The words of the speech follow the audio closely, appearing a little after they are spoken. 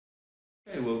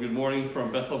Well, good morning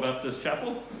from Bethel Baptist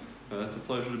Chapel. It's a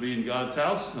pleasure to be in God's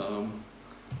house. I'm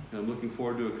looking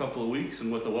forward to a couple of weeks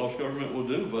and what the Welsh government will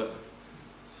do, but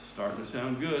it's starting to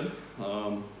sound good.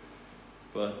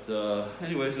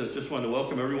 Anyways, I just wanted to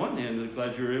welcome everyone, and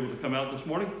glad you were able to come out this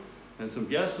morning, and some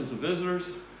guests and some visitors.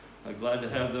 Glad to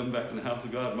have them back in the house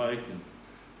of God, Mike,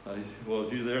 and as well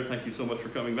as you there. Thank you so much for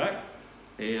coming back.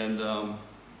 And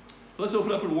let's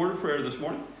open up in a word of prayer this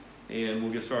morning, and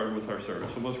we'll get started with our service.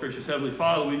 So most gracious Heavenly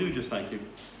Father, we do just thank you.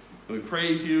 And we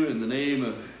praise you in the name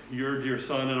of your dear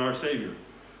Son and our Savior,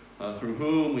 through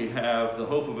whom we have the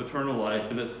hope of eternal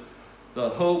life. And it's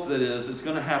the hope that is, it's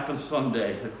going to happen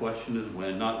someday. The question is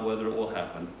when, not whether it will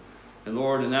happen. And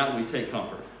Lord, in that we take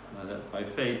comfort, that by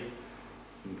faith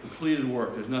and completed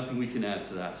work, there's nothing we can add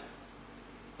to that,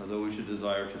 though we should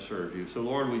desire to serve you. So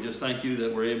Lord, we just thank you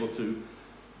that we're able to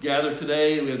gather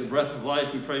today. We have the breath of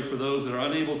life. We pray for those that are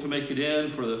unable to make it in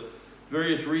for the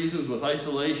various reasons, with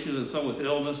isolation and some with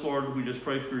illness. Lord, we just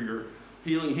pray for your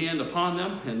healing hand upon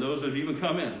them and those that have even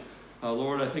come in.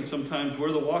 Lord, I think sometimes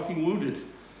we're the walking wounded.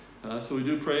 So we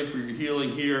do pray for your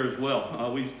healing here as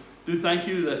well. We do thank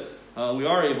you that we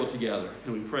are able to gather,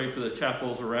 and we pray for the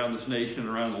chapels around this nation,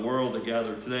 around the world that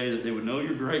gather today, that they would know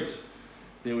your grace.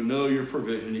 They would know your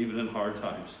provision, even in hard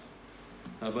times.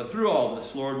 But through all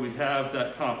this, Lord, we have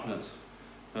that confidence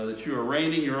that you are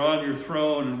reigning, you're on your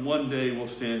throne, and one day we'll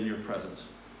stand in your presence.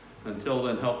 Until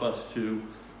then, help us to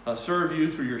serve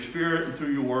you through your Spirit and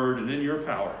through your word and in your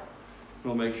power.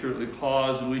 We'll make sure that we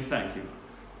pause and we thank you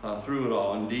through it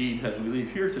all. Indeed, as we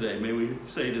leave here today, may we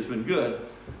say it has been good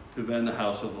to have been in the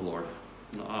house of the Lord.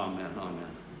 Amen,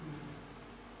 amen.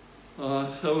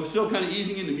 So still kind of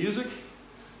easing into music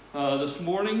this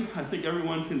morning. I think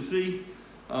everyone can see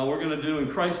we're going to do In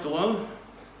Christ Alone.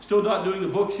 Still not doing the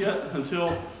books yet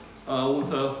until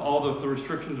all the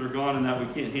restrictions are gone and that we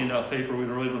can't hand out paper. We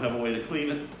really don't have a way to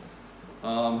clean it.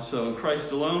 So In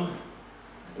Christ Alone.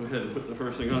 Go ahead and put the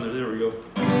first thing on there. There we go.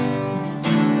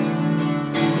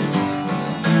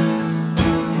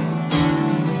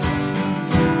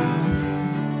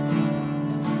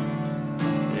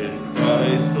 In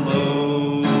Christ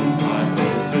alone, my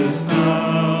hope is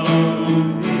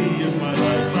found. He is my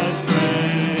life, my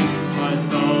strength, my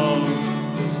song.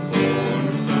 This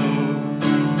cornerstone,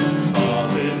 this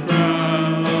solid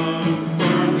ground,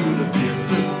 firm through the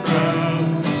fiercest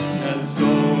drought and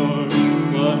storm.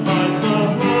 What my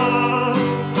soul loves,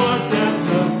 what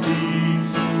depths of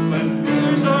peace, when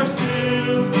fears are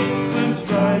stilled, when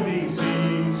striving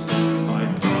cease. My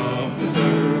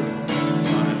comforter,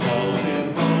 my all in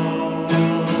all, in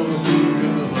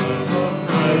the love of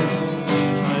Christ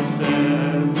I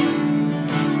stand.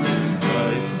 In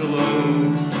Christ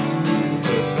alone,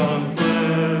 put on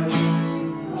flesh.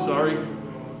 Sorry,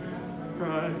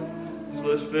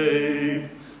 Christless babe,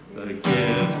 the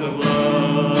gift of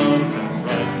love and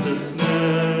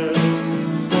righteousness,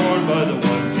 scorned by the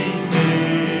ones he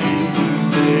made to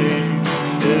save.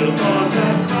 Still on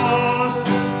that cross,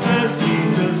 as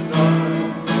Jesus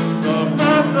died, the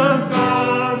wrath of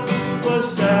God was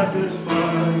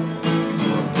satisfied.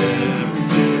 For every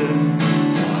sin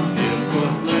on him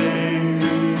was laid.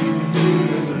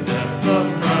 In the depth of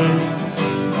Christ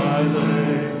I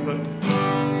lay. But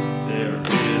there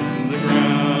in the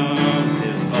ground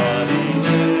his body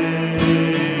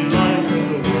lay, light of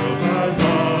the world by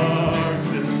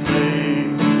darkness slain,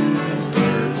 and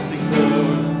thirsting for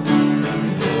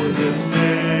this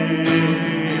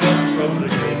day. Up from the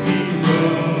grave he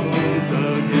rose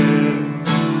again,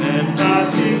 and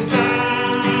passing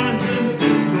stands in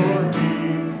victory.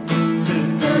 Since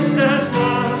curse has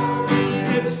lost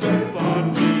its strength on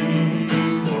me,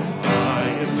 for I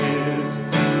am his,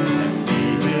 and he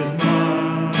is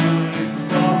mine.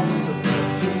 From the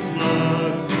precious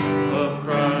blood of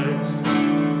Christ, no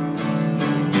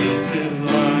guilt in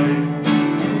life,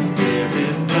 no fear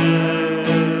in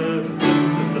death.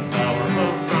 This is the power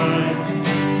of Christ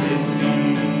in me.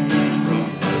 From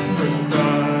earth's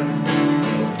cry,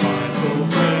 no final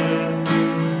breath.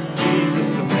 Jesus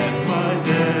commands my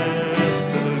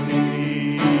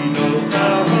destiny. No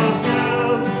power of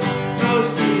hell, no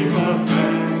scheme of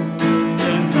man,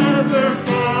 can never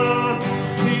pluck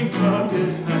me from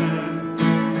his hand.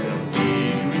 Till he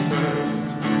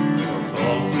returns, or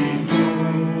calls me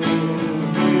home.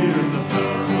 Here in the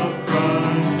power of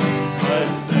Christ I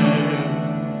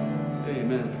stand.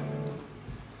 Amen.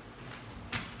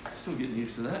 Still getting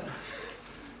used to that.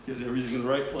 Getting everything in the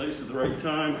right place at the right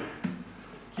time.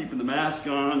 Keeping the mask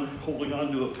on, holding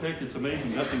on to a pick. It's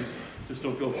amazing. Nothing's just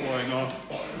don't go flying off.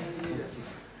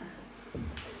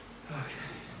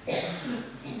 Okay.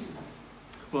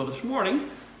 Well, this morning,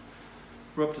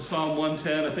 We're up to Psalm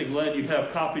 110. I think, Len, you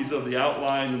have copies of the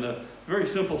outline and the very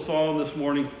simple psalm this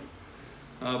morning.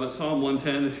 But Psalm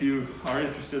 110, if you are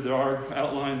interested, there are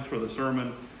outlines for the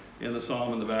sermon and the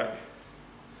psalm in the back.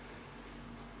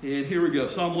 And here we go.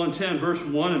 Psalm 110, verse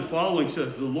 1 and following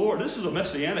says, the Lord, this is a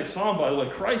messianic psalm, by the way.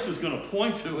 Christ is going to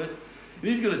point to it, and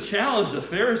he's going to challenge the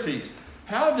Pharisees.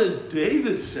 How does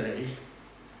David say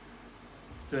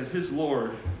that his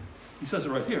Lord, he says it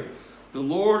right here, the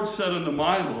Lord said unto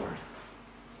my Lord?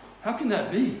 How can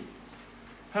that be?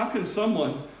 How can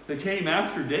someone that came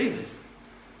after David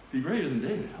be greater than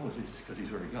David? Oh, it's because he's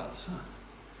very God's son.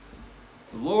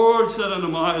 The Lord said unto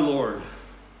my Lord,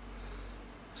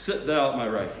 sit thou at my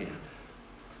right hand,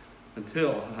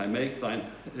 until I make thine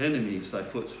enemies thy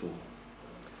footstool.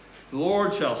 The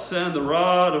Lord shall send the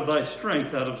rod of thy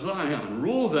strength out of Zion.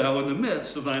 Rule thou in the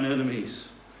midst of thine enemies.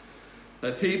 Thy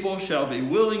people shall be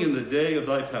willing in the day of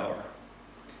thy power.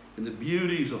 In the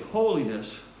beauties of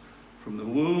holiness, from the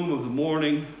womb of the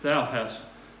morning, thou hast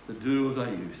the dew of thy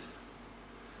youth.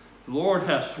 The Lord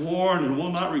hath sworn and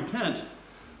will not repent.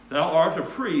 Thou art a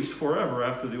priest forever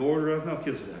after the order of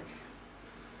Melchizedek.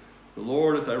 The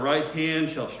Lord at thy right hand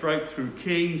shall strike through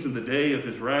kings in the day of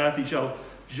his wrath. He shall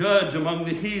judge among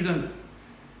the heathen.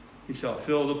 He shall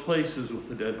fill the places with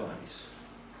the dead bodies.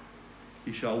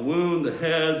 He shall wound the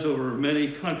heads over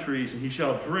many countries, and he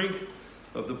shall drink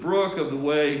of the brook of the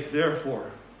way.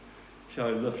 Therefore shall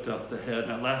he lift up the head.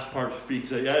 That last part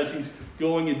speaks that as he's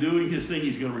going and doing his thing,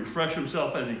 he's going to refresh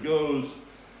himself as he goes.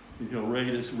 He's going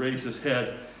to raise his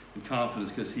head in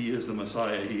confidence because he is the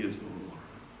Messiah. He is the ruler.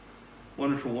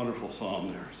 Wonderful, wonderful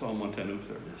psalm there. Psalm 110. Oops,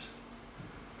 there it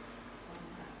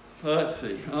is. Let's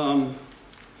see.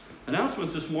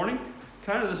 Announcements this morning.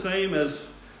 Kind of the same as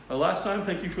last time.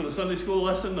 Thank you for the Sunday school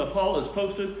lesson. Paul has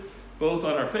posted both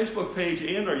on our Facebook page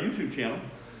and our YouTube channel.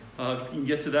 You can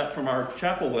get to that from our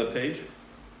chapel webpage.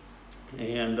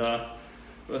 And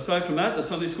aside from that, the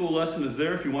Sunday school lesson is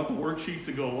there. If you want the worksheets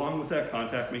to go along with that,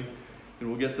 contact me, and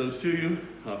we'll get those to you.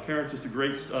 Parents, it's a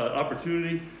great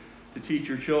opportunity to teach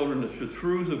your children the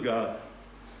truths of God.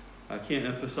 I can't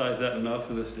emphasize that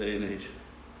enough in this day and age.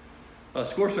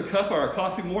 Scorsa Cup, our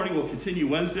coffee morning, will continue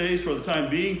Wednesdays for the time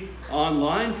being,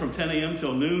 online from 10 a.m.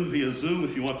 till noon via Zoom.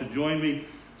 If you want to join me,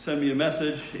 send me a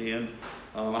message, and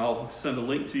I'll send a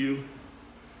link to you.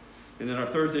 And then our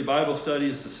Thursday Bible study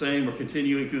is the same. We're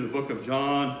continuing through the book of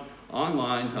John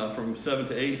online from 7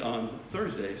 to 8 on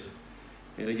Thursdays.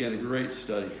 And again, a great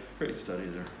study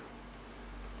there.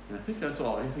 And I think that's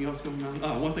all. Anything else going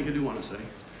on? One thing I do want to say.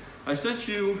 I sent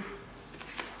you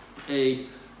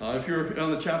if you're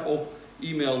on the chapel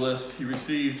email list, you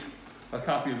received a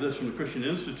copy of this from the Christian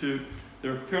Institute.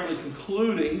 They're apparently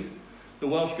concluding, the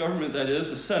Welsh government, that is,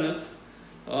 the Senate.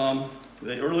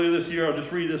 Earlier this year, I'll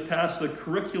just read this, passed the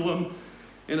Curriculum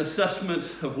and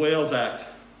Assessment of Wales Act.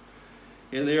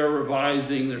 And they are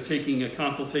revising, they're taking a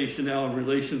consultation now on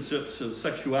relationships and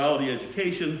sexuality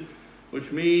education,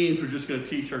 which means we're just going to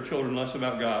teach our children less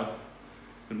about God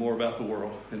and more about the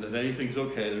world, and that anything's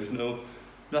okay. There's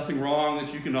nothing wrong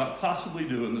that you cannot possibly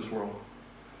do in this world.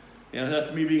 And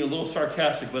that's me being a little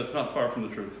sarcastic, but it's not far from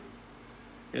the truth.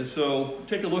 And so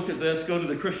take a look at this. Go to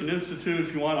the Christian Institute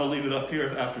if you want. I'll leave it up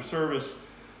here after service.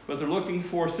 But they're looking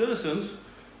for citizens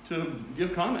to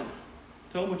give comment.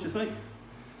 Tell them what you think.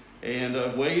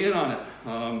 And weigh in on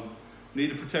it. We need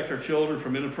to protect our children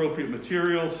from inappropriate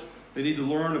materials. They need to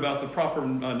learn about the proper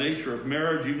nature of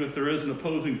marriage. Even if there is an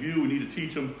opposing view, we need to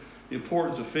teach them the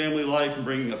importance of family life and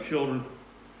bringing up children.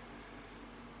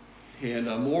 And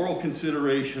moral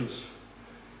considerations.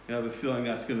 And I have a feeling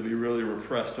that's going to be really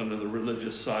repressed under the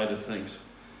religious side of things.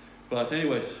 But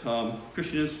anyways,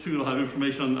 Christian Institute will have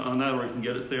information on that, or you can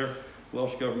get it there.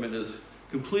 Welsh government is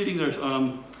completing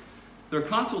their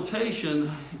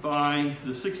consultation by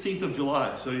the 16th of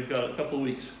July. So you've got a couple of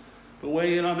weeks. But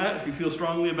weigh in on that if you feel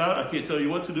strongly about it. I can't tell you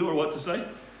what to do or what to say,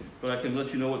 but I can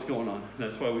let you know what's going on.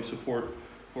 That's why we support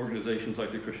organizations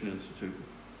like the Christian Institute.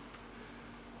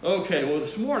 Okay, well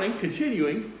this morning,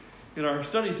 continuing in our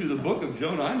study through the book of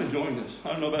Jonah, I'm enjoying this. I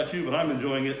don't know about you, but I'm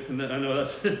enjoying it. And I know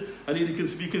that's I need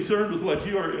to be concerned with what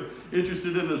you are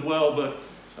interested in as well, but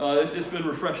it's been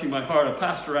refreshing my heart. A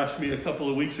pastor asked me a couple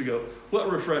of weeks ago,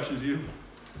 what refreshes you?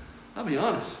 I'll be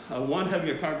honest. One, having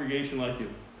a congregation like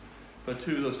you. But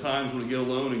two, those times when we get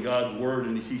alone in God's Word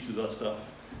and He teaches us stuff,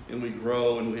 and we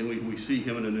grow and we see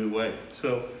Him in a new way.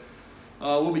 So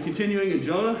we'll be continuing in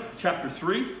Jonah chapter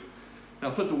 3. Now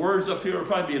I'll put the words up here. It'll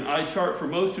probably be an eye chart for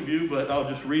most of you, but I'll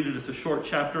just read it. It's a short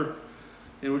chapter.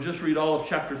 And we'll just read all of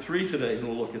chapter 3 today, and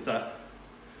we'll look at that.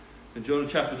 In Jonah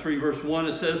chapter 3, verse 1,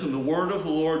 it says, "And the word of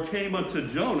the Lord came unto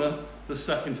Jonah the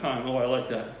second time." Oh, I like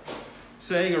that.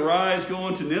 saying, Arise, go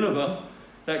unto Nineveh,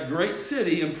 that great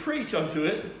city, and preach unto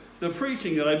it the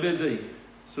preaching that I bid thee.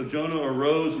 So Jonah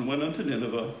arose and went unto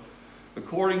Nineveh,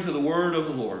 according to the word of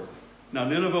the Lord. Now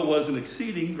Nineveh was an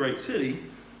exceeding great city,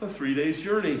 of 3 days'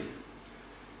 journey.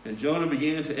 And Jonah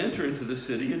began to enter into the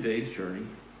city a day's journey.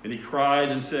 And he cried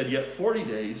and said, Yet 40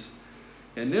 days,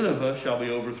 and Nineveh shall be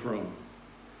overthrown.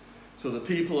 So the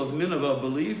people of Nineveh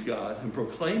believed God, and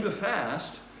proclaimed a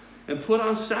fast, and put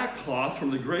on sackcloth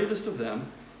from the greatest of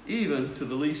them, even to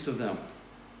the least of them.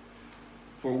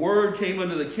 For word came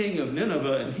unto the king of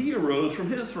Nineveh, and he arose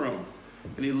from his throne,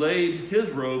 and he laid his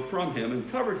robe from him,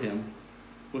 and covered him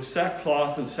with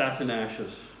sackcloth and satin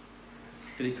ashes.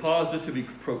 And he caused it to be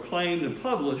proclaimed and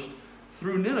published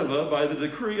through Nineveh by the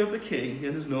decree of the king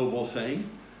and his nobles, saying,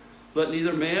 Let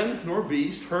neither man nor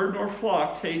beast, herd nor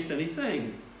flock taste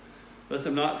anything. Let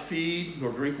them not feed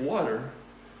nor drink water,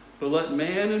 but let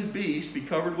man and beast be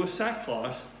covered with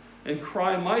sackcloth, and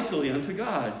cry mightily unto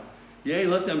God. Yea,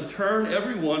 let them turn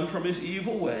every one from his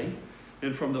evil way,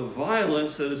 and from the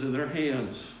violence that is in their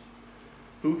hands.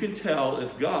 Who can tell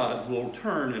if God will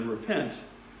turn and repent,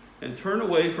 and turn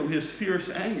away from his fierce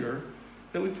anger,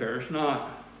 that we perish not?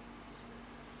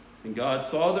 And God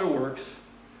saw their works,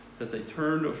 that they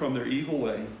turned from their evil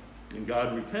way, and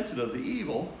God repented of the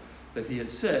evil that he had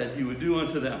said he would do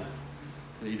unto them,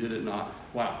 and he did it not.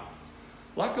 Wow.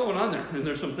 A lot going on there. And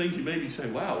there's some things you maybe say,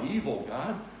 wow, evil,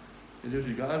 God. And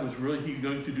if God was really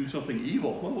going to do something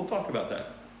evil, well, we'll talk about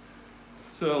that.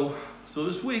 So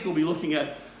this week we'll be looking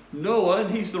at Noah,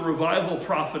 and he's the revival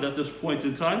prophet at this point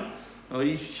in time.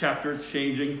 Each chapter it's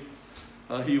changing.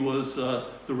 He was the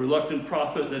reluctant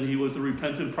prophet, then he was the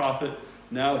repentant prophet.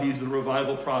 Now he's the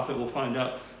revival prophet. We'll find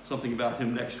out something about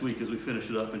him next week as we finish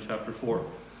it up in chapter 4.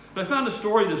 But I found a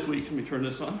story this week. Let me turn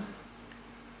this on.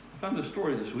 I found a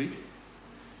story this week.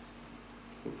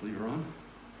 Hopefully you're on.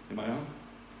 Am I on?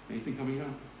 Anything coming out?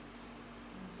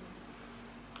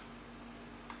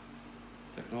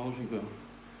 Technology, well,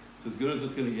 it's as good as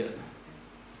it's going to get.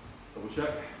 Double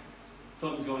check.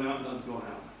 Something's going out, nothing's going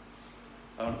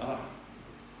out.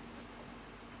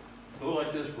 Go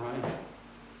like this, Brian.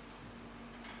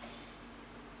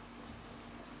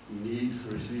 You need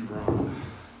the receiver on.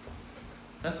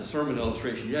 That's the sermon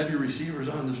illustration. You have your receivers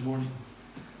on this morning?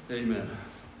 Amen.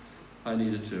 I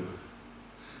need it too.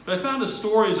 But I found a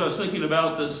story as I was thinking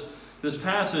about this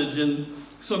passage, and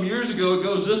some years ago it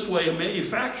goes this way. A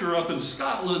manufacturer up in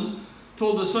Scotland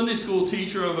told the Sunday school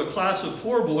teacher of a class of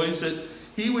poor boys that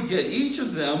he would get each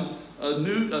of them a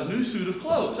new suit of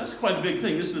clothes. That's quite a big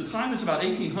thing. This is the time, it's about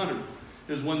 1800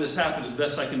 is when this happened, as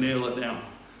best I can nail it down.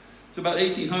 It's about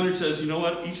 1800, says, you know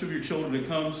what, each of your children that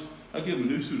comes, I'll give them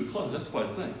a new suit of clothes. That's quite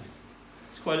a thing.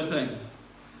 It's quite a thing.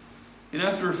 And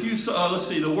after a few,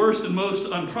 the worst and most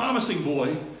unpromising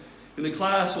boy in the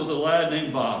class was a lad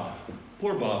named Bob.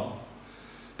 Poor Bob.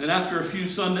 And after a few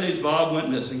Sundays, Bob went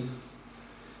missing.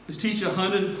 His teacher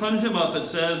hunted him up, it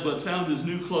says, but found his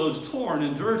new clothes torn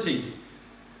and dirty.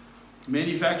 The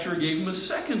manufacturer gave him a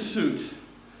second suit.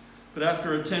 But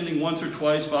after attending once or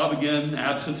twice, Bob again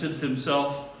absented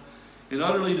himself. And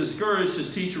utterly discouraged, his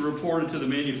teacher reported to the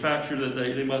manufacturer that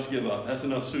they must give up. That's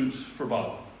enough suits for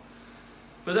Bob.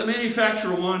 But that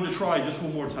manufacturer wanted to try just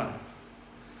one more time.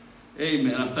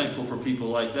 Amen. I'm thankful for people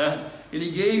like that. And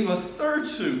he gave him a third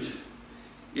suit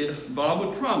if Bob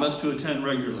would promise to attend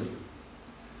regularly.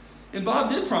 And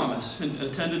Bob did promise and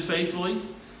attended faithfully,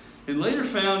 and later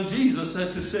found Jesus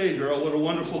as his Savior. Oh, what a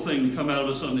wonderful thing to come out of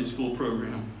a Sunday school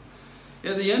program.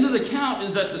 At the end of the count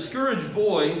is that discouraged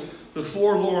boy, the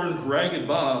forlorn, ragged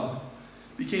Bob,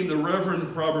 became the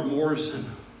Reverend Robert Morrison,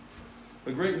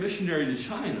 a great missionary to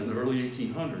China in the early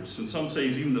 1800s. And some say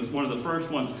he's even one of the first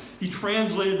ones. He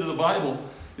translated the Bible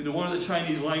into one of the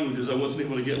Chinese languages. I wasn't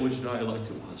able to get which dialect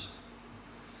it was.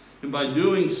 And by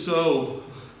doing so,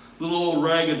 little old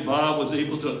ragged Bob was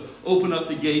able to open up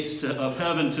the gates of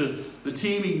heaven to the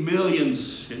teeming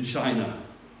millions in China.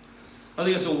 I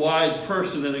think it's a wise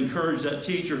person that encouraged that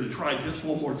teacher to try just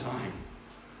one more time.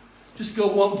 Just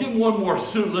go, give him one more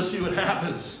suit. Let's see what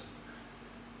happens.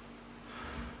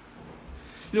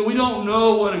 You know, we don't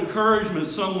know what encouragement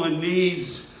someone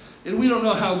needs, and we don't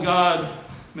know how God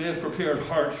may have prepared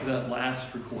hearts for that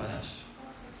last request.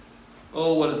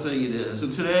 Oh, what a thing it is.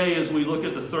 And today, as we look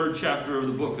at the third chapter of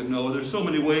the book of Noah, there's so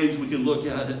many ways we can look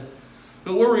at it.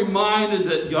 But we're reminded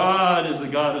that God is a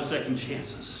God of second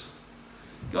chances.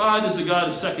 God is a God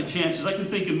of second chances. I can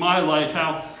think in my life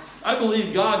how I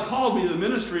believe God called me to the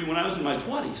ministry when I was in my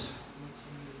 20s.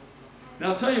 And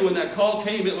I'll tell you, when that call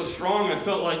came, it was strong. I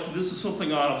felt like this is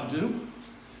something I ought to do.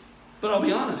 But I'll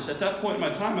be honest, at that point in my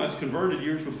time, I was converted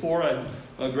years before. I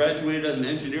graduated as an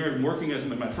engineer and working as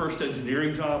my first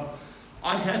engineering job,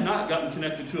 I had not gotten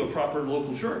connected to a proper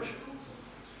local church.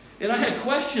 And I had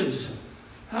questions.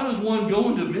 How does one go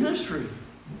into ministry?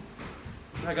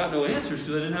 And I got no answers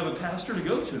because I didn't have a pastor to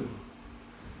go to. And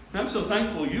I'm so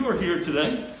thankful you are here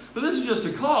today. But this is just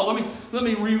a call. Let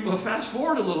me fast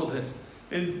forward a little bit.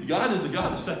 And God is a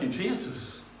God of second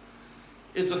chances.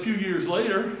 It's a few years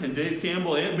later, and Dave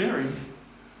Campbell and Mary,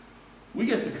 we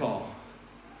get the call.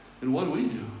 And what do?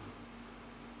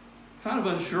 Kind of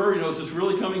unsure, is this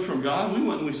really coming from God? We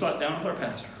went and we sat down with our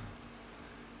pastor.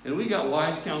 And we got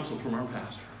wise counsel from our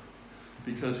pastor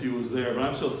because he was there. But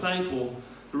I'm so thankful.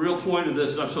 The real point of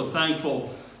this is I'm so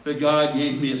thankful that God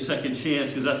gave me a second chance,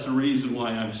 because that's the reason why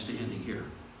I'm standing here.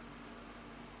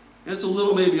 And it's a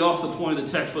little maybe off the point of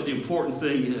the text, but the important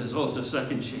thing is, it's a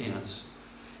second chance.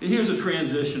 And here's a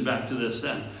transition back to this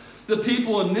then. The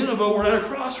people of Nineveh were at a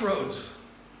crossroads.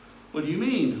 What do you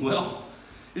mean? Well,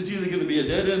 it's either going to be a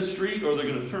dead-end street or they're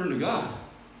going to turn to God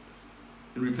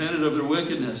and repented of their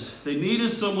wickedness. They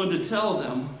needed someone to tell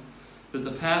them that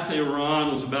the path they were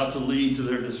on was about to lead to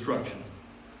their destruction.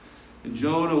 And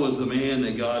Jonah was the man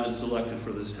that God had selected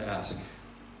for this task.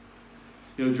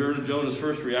 Jonah's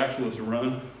first reaction was to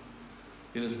run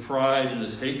in his pride and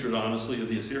his hatred, honestly, of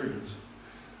the Assyrians.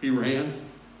 He ran.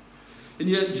 And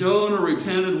yet Jonah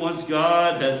repented once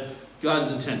God had got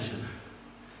his attention.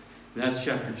 And that's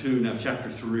chapter 2. Now chapter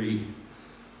 3,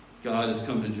 God has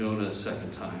come to Jonah a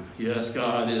second time. Yes,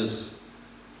 God is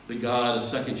the God of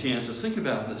second chances. Think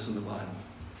about this in the Bible.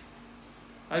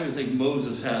 I even think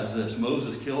Moses has this.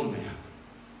 Moses killed a man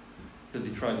because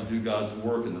he tried to do God's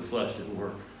work and the flesh didn't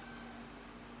work.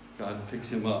 God picks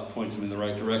him up, points him in the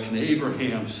right direction.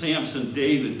 Abraham, Samson,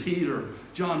 David, Peter,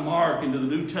 John Mark into the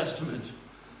New Testament.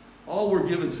 All were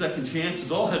given second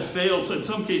chances. All had failed, so in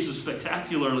some cases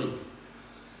spectacularly.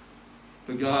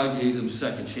 But God gave them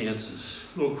second chances.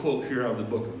 A little quote here out of the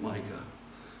book of Micah.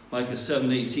 Micah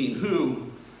 7:18. Who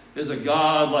is a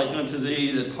God like unto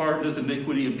thee, that pardoneth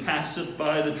iniquity and passeth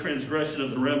by the transgression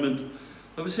of the remnant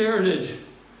of his heritage?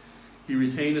 He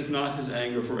retaineth not his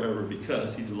anger forever,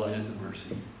 because he delighteth in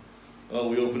mercy. Oh,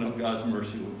 we open up God's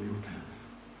mercy when we repent.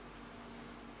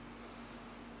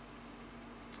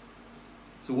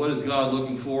 So what is God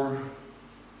looking for?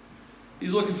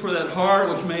 He's looking for that heart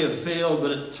which may have failed,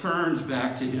 but it turns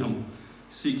back to him,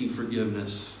 seeking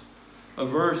forgiveness. A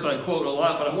verse I quote a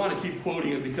lot, but I want to keep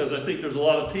quoting it because I think there's a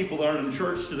lot of people that aren't in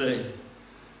church today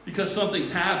because something's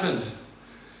happened.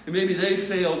 And maybe they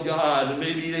failed God, and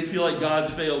maybe they feel like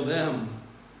God's failed them.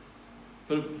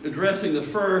 But addressing the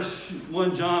first,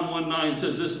 1 John 1:9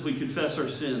 says this: if we confess our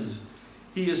sins,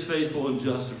 he is faithful and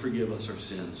just to forgive us our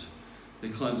sins, to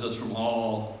cleanse us from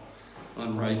all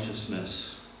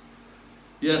unrighteousness.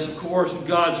 Yes, of course,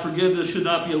 God's forgiveness should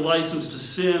not be a license to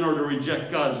sin or to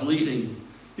reject God's leading.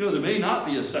 There may not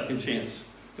be a second chance.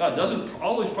 God doesn't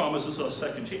always promise us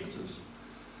second chances,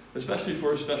 especially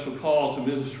for a special call to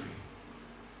ministry.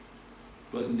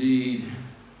 But indeed,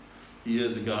 he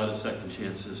is a God of second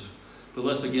chances. But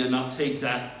let's again not take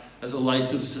that as a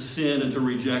license to sin and to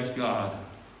reject God.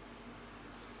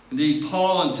 Indeed,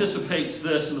 Paul anticipates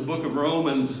this in the book of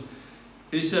Romans.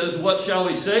 He says, what shall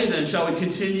we say then? Shall we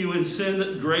continue in sin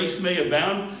that grace may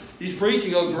abound? He's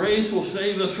preaching, grace will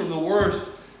save us from the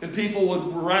worst. And people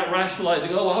would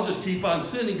rationalizing, I'll just keep on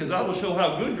sinning because I will show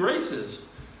how good grace is.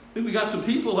 I think we got some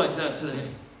people like that today.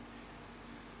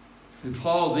 And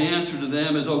Paul's answer to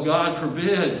them is, God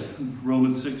forbid,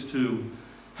 Romans 6:2.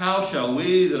 How shall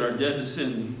we that are dead to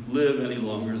sin live any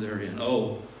longer therein?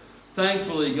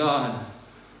 Thankfully God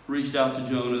reached out to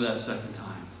Jonah that second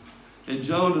time. And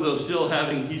Jonah, though still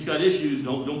he's got issues,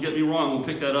 don't get me wrong, we'll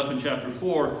pick that up in chapter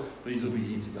 4, but he's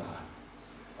obedient to God.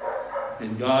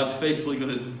 And God's faithfully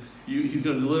he's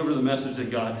going to deliver the message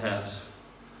that God has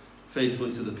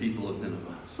faithfully to the people of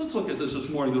Nineveh. So let's look at this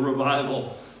morning, the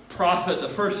revival prophet. The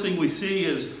first thing we see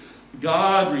is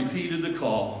God repeated the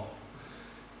call.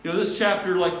 This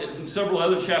chapter, like in several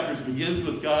other chapters, begins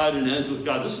with God and ends with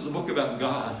God. This is the book about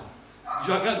God. It's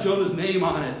got Jonah's name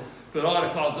on it, but it ought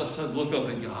to cause us to look up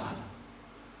at God.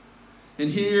 And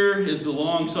here is the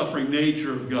long-suffering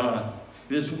nature of God.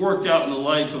 And it's worked out in the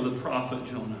life of the prophet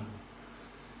Jonah.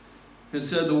 It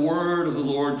said, the word of the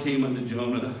Lord came unto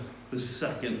Jonah the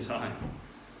second time.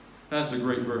 That's a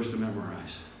great verse to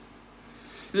memorize.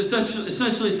 And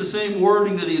essentially, it's the same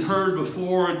wording that he had heard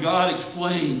before, and God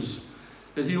explains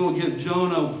that he will give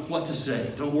Jonah what to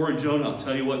say. Don't worry, Jonah, I'll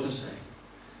tell you what to say.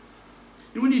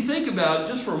 And when you think about it,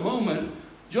 just for a moment,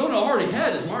 Jonah already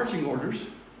had his marching orders.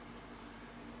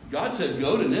 God said,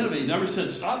 go to Nineveh. He never said,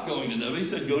 stop going to Nineveh. He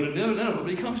said, go to Nineveh. But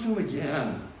he comes to him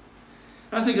again.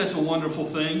 And I think that's a wonderful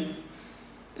thing.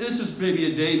 This is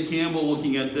maybe a Dave Campbell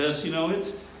looking at this. You know,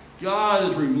 it's God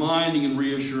is reminding and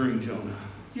reassuring Jonah.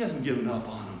 He hasn't given up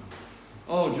on him.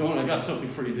 Oh, Jonah, I got something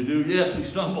for you to do. Yes, we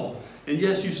stumble. And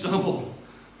yes, you stumble.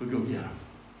 But go get him.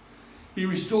 He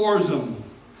restores him.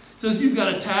 Says, you've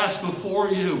got a task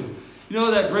before you. You know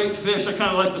that great fish? I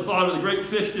kind of like the thought of the great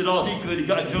fish did all he could. He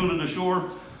got Jonah to shore,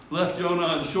 left Jonah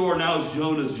on shore. Now it's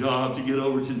Jonah's job to get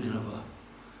over to Nineveh.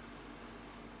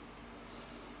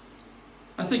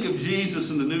 I think of Jesus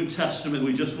in the New Testament.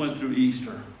 We just went through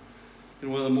Easter.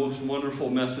 And one of the most wonderful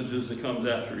messages that comes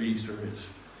after Easter is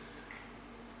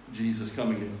Jesus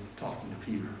coming and talking to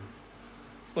Peter.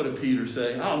 What did Peter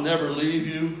say? I'll never leave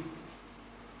you.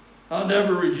 I'll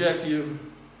never reject you.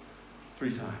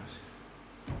 3 times.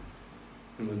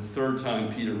 And when the 3rd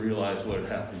time Peter realized what had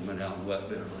happened, he went out and wept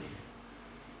bitterly.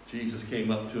 Jesus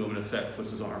came up to him and in effect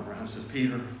puts his arm around him and says,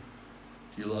 Peter,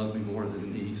 do you love me more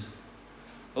than these?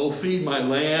 Oh, feed my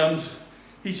lambs.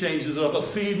 He changes it up. Oh,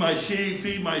 feed my sheep,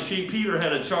 feed my sheep. Peter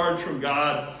had a charge from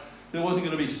God that wasn't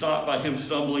going to be stopped by him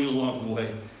stumbling along the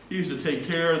way. He used to take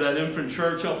care of that infant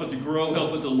church, help it to grow,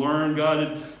 help it to learn.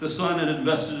 The Son had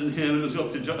invested in him. It was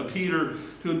up to Peter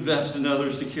to invest in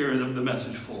others to carry the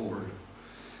message forward.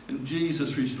 And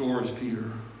Jesus restores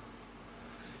Peter.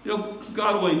 You know,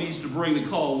 God only needs to bring the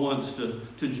call once to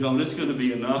Jonah. It's going to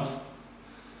be enough.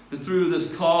 And through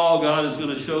this call, God is going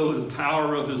to show the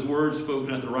power of his word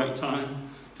spoken at the right time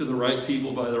to the right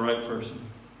people by the right person.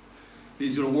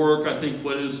 He's going to work, I think,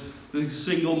 what is the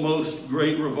single most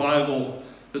great revival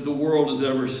that the world has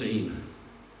ever seen.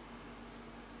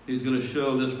 He's going to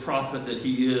show this prophet that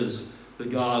he is the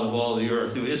God of all the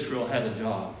earth. You know, Israel had a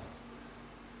job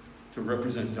to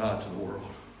represent God to the world.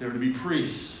 They were to be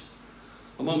priests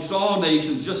amongst all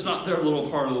nations, just not their little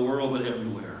part of the world, but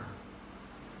everywhere.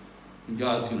 And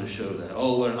God's going to show that.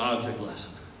 Oh, what an object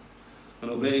lesson on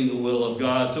obeying the will of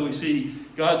God. So we see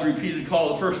God's repeated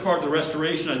call. The first part, the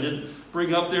restoration, I didn't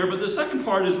bring up there, but the second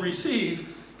part is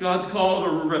receive God's call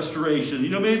to restoration. You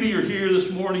know, maybe you're here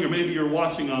this morning, or maybe you're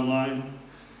watching online,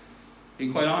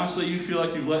 and quite honestly, you feel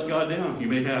like you've let God down. You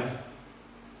may have.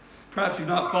 Perhaps you've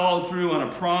not followed through on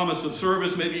a promise of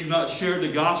service. Maybe you've not shared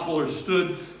the gospel or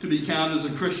stood to be counted as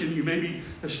a Christian. You maybe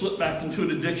have slipped back into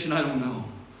an addiction. I don't know.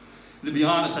 And to be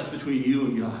honest, that's between you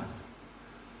and God.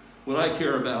 What I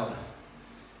care about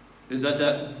is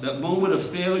that moment of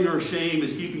failure or shame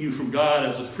is keeping you from God.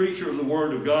 As a preacher of the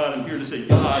Word of God, I'm here to say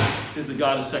God is the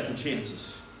God of second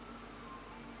chances.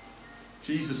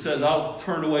 Jesus says, I'll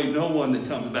turn away no one that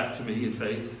comes back to me in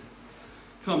faith.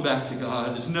 Come back to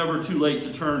God. It's never too late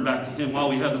to turn back to Him while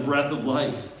we have the breath of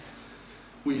life.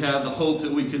 We have the hope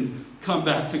that we can come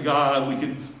back to God. We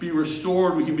can be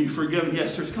restored. We can be forgiven.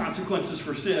 Yes, there's consequences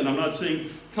for sin. I'm not saying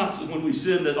when we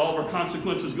sin that all of our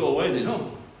consequences go away. They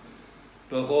don't.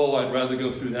 But, oh, I'd rather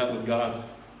go through that with God.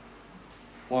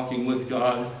 Walking with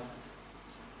God.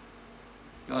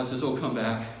 God says, oh, come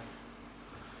back.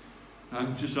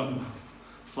 I'm just a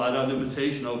flat-out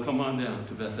invitation. Oh, come on down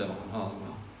to Bethel and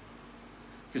Hollowell.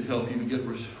 It can help you get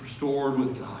restored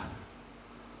with God.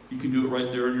 You can do it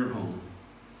right there in your home.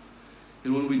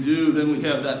 And when we do, then we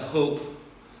have that hope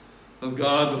of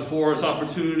God before us,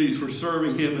 opportunities for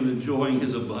serving Him and enjoying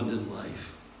His abundant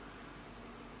life.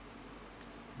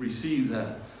 Receive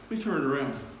that. Let me turn it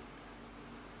around.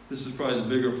 This is probably the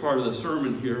bigger part of the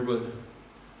sermon here, but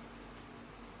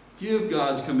give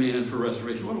God's command for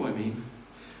restoration. What do I mean?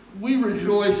 We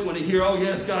rejoice when we hear, oh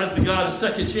yes, God's the God of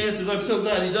second chances. I'm so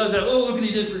glad He does that. Oh, look what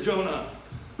He did for Jonah.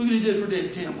 Look what He did for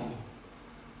Dave Campbell.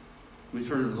 Let me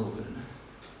turn it a little bit.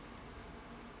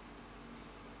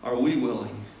 Are we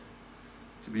willing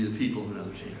to be the people of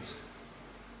another chance?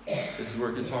 This is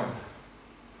where it gets hard.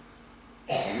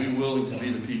 Are we willing to be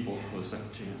the people of a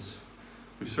second chance?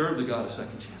 We serve the God of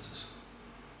second chances.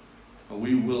 Are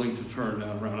we willing to turn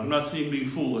that around? I'm not saying being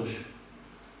foolish.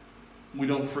 We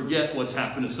don't forget what's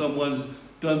happened if someone's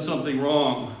done something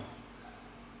wrong.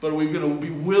 But are we going to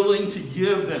be willing to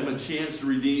give them a chance to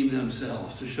redeem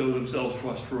themselves, to show themselves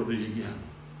trustworthy again?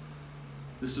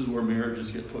 This is where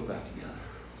marriages get put back together.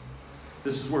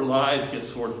 This is where lives get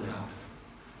sorted out.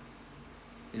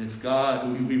 And if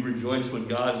God, we rejoice when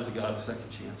God is the God of second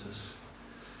chances.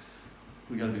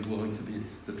 We've got to be willing to be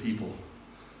the people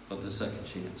of the second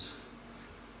chance.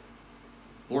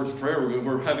 Lord's Prayer,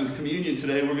 we're having communion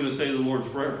today. We're going to say the Lord's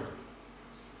Prayer.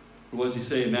 What does He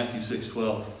say in Matthew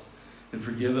 6:12? And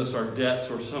forgive us our debts,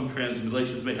 or some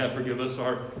translations may have forgive us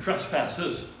our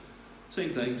trespasses.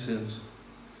 Same thing, sins.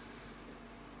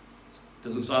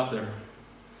 Doesn't stop there.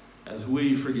 As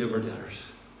we forgive our debtors.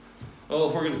 Oh,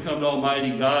 if we're going to come to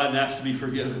Almighty God and ask to be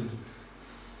forgiven,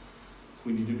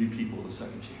 we need to be people of a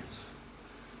second chance.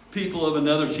 people of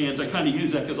another chance. I kind of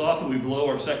use that because often we blow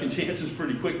our second chances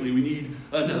pretty quickly. We need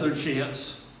another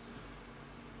chance.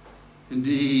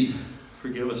 Indeed,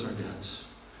 forgive us our debts.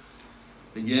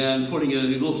 Again, putting a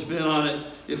little spin on it.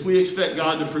 If we expect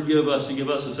God to forgive us, to give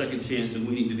us a second chance, then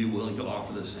we need to be willing to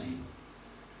offer the same.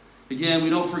 Again, we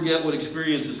don't forget what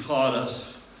experience has taught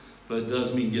us, but it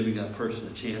does mean giving that person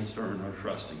a chance to earn our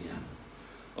trust again.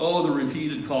 Oh, the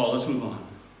repeated call. Let's move on.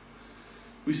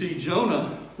 We see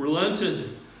Jonah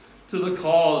relented to the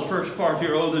call. The first part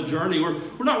here, oh, the journey. We're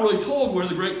not really told where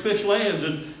the great fish lands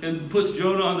and puts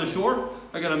Jonah on the shore.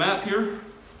 I got a map here.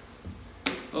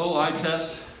 Oh, eye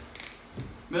test.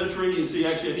 Mediterranean Sea,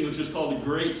 actually I think it was just called the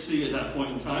Great Sea at that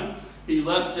point in time. He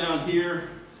left down here.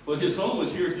 Well, his home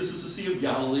was here. This is the Sea of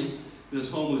Galilee. And his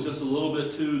home was just a little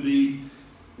bit to the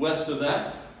west of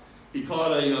that. He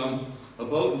caught a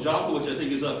boat in Joppa, which I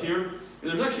think is up here. And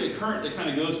there's actually a current that kind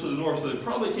of goes to the north, so it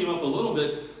probably came up a little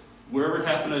bit. Wherever it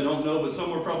happened, I don't know, but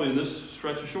somewhere probably in this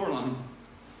stretch of shoreline.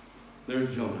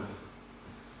 There's Jonah.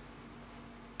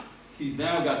 He's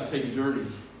now got to take a journey.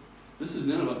 This is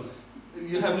Nineveh.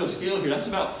 You have no scale here. That's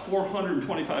about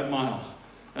 425 miles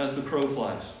as the crow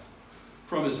flies.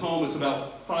 From his home, it's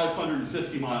about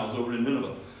 550 miles over to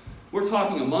Nineveh. We're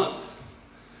talking a month.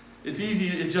 It's easy.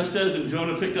 It just says that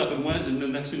Jonah picked up and went, and the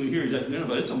next thing we hear is at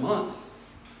Nineveh. It's a month.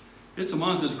 It's a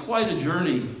month. It's quite a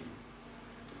journey.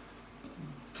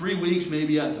 3 weeks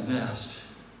maybe at the best.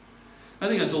 I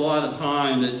think that's a lot of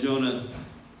time that Jonah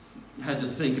had to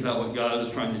think about what God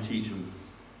was trying to teach him.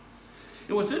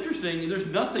 And what's interesting, there's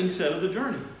nothing said of the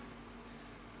journey.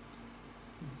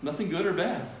 Nothing good or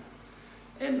bad.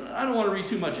 And I don't want to read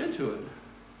too much into it.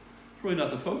 It's really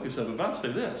not the focus of it, but I'll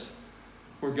say this.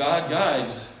 Where God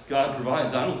guides, God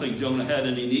provides. I don't think Jonah had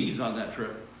any needs on that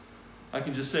trip. I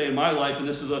can just say in my life, and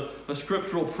this is a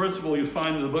scriptural principle you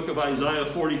find in the book of Isaiah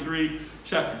 43,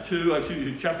 chapter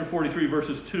 43,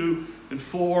 verses 2 and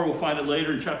 4. We'll find it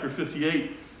later in chapter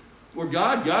 58. Where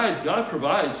God guides, God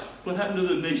provides. What happened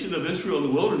to the nation of Israel in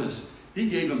the wilderness? He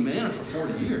gave them manna for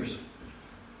 40 years.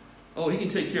 Oh, he can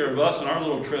take care of us on our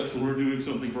little trips when we're doing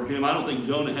something for him. I don't think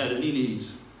Jonah had any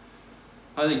needs.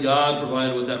 I think God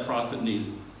provided what that prophet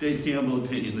needed. Dave Campbell's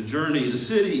opinion. The journey, the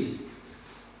city.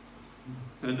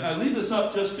 And I leave this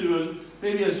up just to,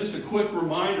 maybe as just a quick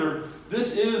reminder,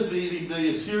 this is the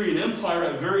Assyrian Empire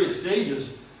at various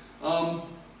stages.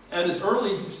 At its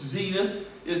early zenith,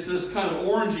 it's this kind of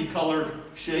orangey color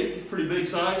shape, pretty big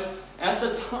size. At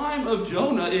the time of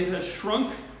Jonah, it has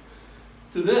shrunk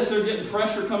to this. They're getting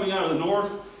pressure coming out of the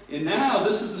north. And now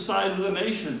this is the size of the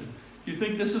nation. You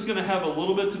think this is going to have a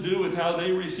little bit to do with how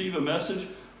they receive a message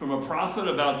from a prophet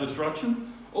about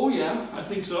destruction? Oh yeah, I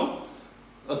think so.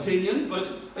 Opinion.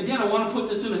 But again, I want to put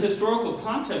this in a historical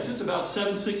context. It's about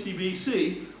 760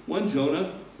 BC when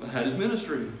Jonah had his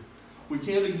ministry. We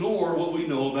can't ignore what we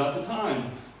know about the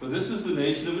time. But this is the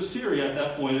nation of Assyria at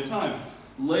that point in time.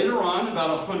 Later on,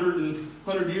 about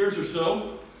 100 years or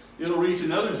so, it'll reach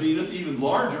another zenith, even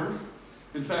larger.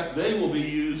 In fact, they will be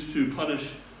used to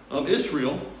punish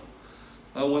Israel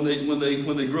when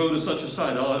they grow to such a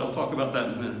size. I'll talk about that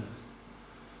in a minute.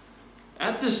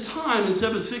 At this time, in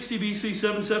 760 BC,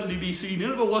 770 BC,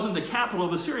 Nineveh wasn't the capital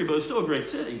of Assyria, but it was still a great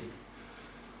city.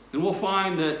 And we'll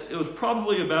find that it was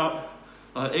probably about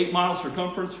 8 miles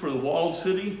circumference for the walled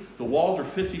city. The walls are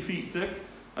 50 feet thick.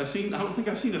 I don't think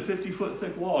I've seen a 50-foot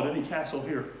thick wall at any castle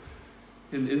here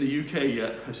in the UK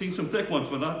yet. I've seen some thick ones,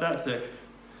 but not that thick.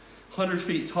 100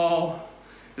 feet tall.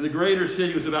 And the greater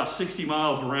city was about 60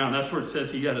 miles around. That's where it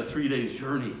says he had a 3-day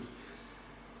journey.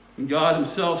 And God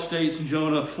himself states in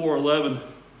Jonah 4:11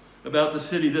 about the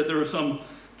city that there were some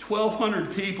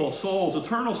 1,200 people, souls,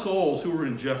 eternal souls, who were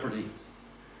in jeopardy.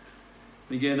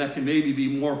 And again, that can maybe be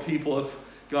more people if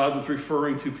God was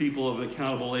referring to people of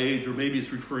accountable age, or maybe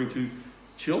it's referring to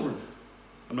children.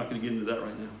 I'm not going to get into that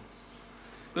right now.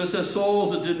 But it says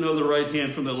souls that didn't know the right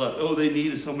hand from the left. Oh, they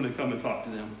needed someone to come and talk to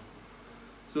them.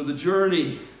 So the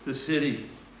journey, the city,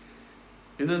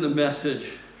 and then the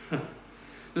message.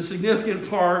 The significant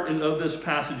part of this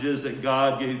passage is that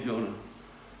God gave Jonah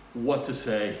what to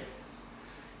say.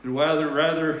 And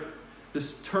rather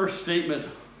this terse statement,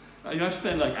 I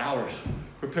spend like hours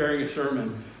preparing a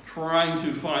sermon, trying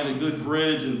to find a good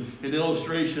bridge and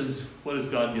illustrations. What does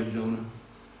God give Jonah?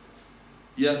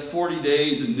 Yet 40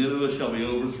 days and Nineveh shall be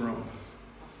overthrown.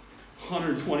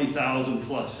 120,000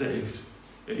 plus saved.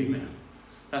 Amen.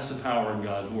 That's the power in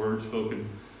God's word spoken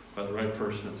by the right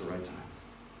person at the right time.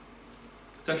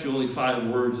 It's actually only 5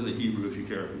 words in the Hebrew, if you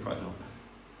care. You probably don't.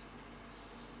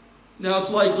 Now, it's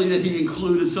likely that he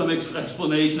included some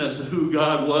explanation as to who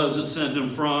God was that sent him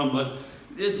from, but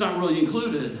it's not really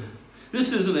included.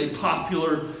 This isn't a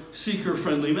popular,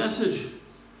 seeker-friendly message.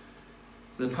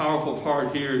 The powerful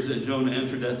part here is that Jonah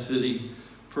entered that city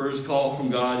per his call from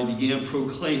God and began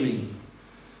proclaiming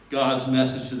God's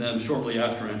message to them shortly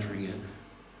after entering it.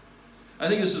 I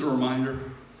think this is a reminder.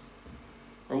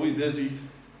 Are we busy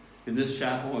in this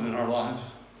chapel and in our lives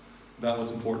about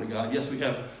what's important to God? Yes, we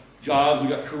have jobs, we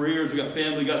got careers, we got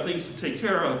family, we got things to take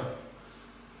care of.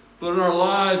 But in our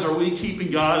lives, are we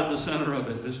keeping God at the center of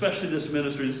it? Especially this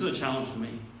ministry. This is a challenge to me.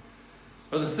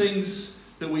 Are the things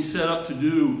that we set up to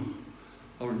do,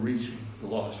 are we reaching the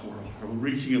lost world? Are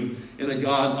we reaching them in a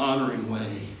God-honoring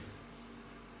way?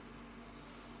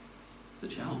 It's a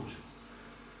challenge.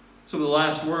 Some of the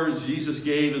last words Jesus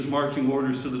gave as marching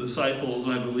orders to the disciples,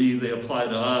 and I believe they apply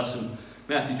to us. In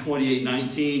Matthew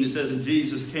 28:19, it says, "And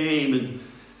Jesus came and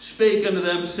spake unto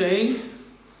them, saying,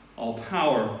 All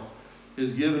power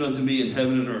is given unto me in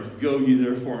heaven and earth. Go ye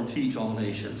therefore and teach all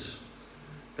nations,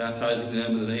 baptizing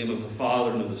them in the name of the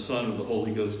Father and of the Son and of the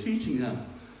Holy Ghost, teaching them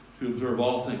to observe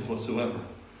all things whatsoever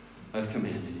I've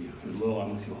commanded you. And lo,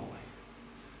 I'm with you always."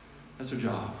 That's our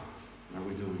job. Are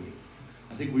we doing it?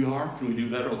 I think we are. Can we do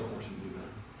better? Of course we can do better.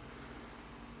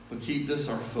 But keep this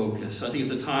our focus. I think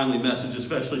it's a timely message,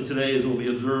 especially today as we'll be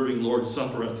observing Lord's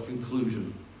Supper at the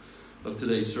conclusion of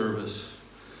today's service.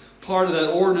 Part of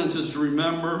that ordinance is to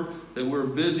remember that we're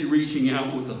busy reaching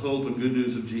out with the hope and good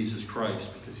news of Jesus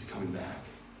Christ because he's coming back.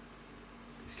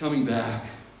 He's coming back.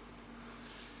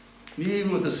 And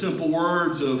even with the simple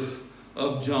words of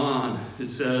John, it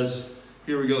says,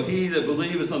 here we go, "He that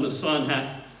believeth on the Son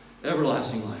hath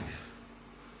everlasting life."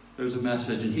 There's a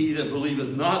message. "And he that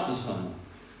believeth not the Son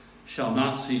shall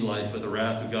not see life, but the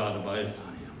wrath of God abideth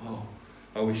on him." Oh,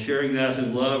 are we sharing that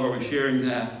in love? Are we sharing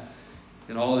that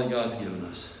in all that God's given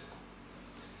us?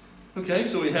 Okay,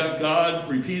 so we have God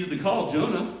repeated the call.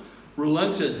 Jonah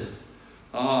relented.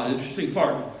 Interesting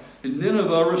part. And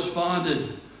Nineveh responded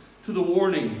to the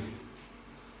warning.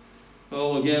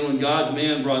 Oh, again, when God's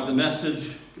man brought the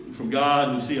message from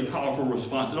God, we see a powerful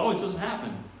response. It always doesn't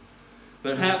happen.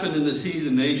 But it happened in this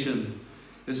heathen nation.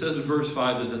 It says in verse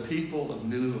 5 that the people of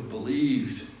Nineveh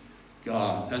believed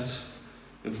God. That's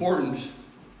important.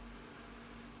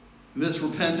 This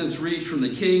repentance reached from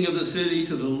the king of the city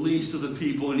to the least of the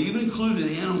people, and even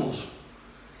included animals.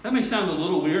 That may sound a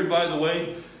little weird, by the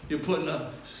way. You're putting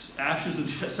ashes and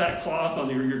sackcloth on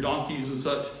your donkeys and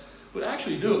such. But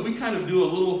actually do it. We kind of do a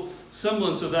little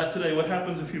semblance of that today. What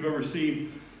happens if you've ever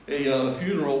seen a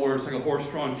funeral where it's like a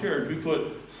horse-drawn carriage? We put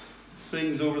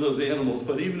things over those animals.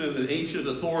 But even an ancient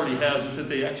authority has it that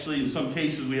they actually, in some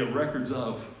cases, we have records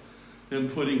of them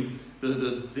putting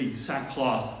the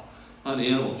sackcloth on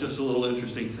animals. Just a little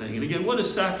interesting thing. And again, what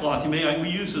is sackcloth? We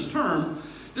use this term.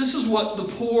 This is what the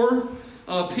poor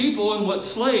people and what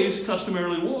slaves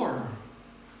customarily wore.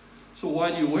 So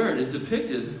why do you wear it? It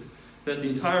depicted that the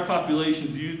entire population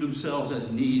viewed themselves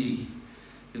as needy,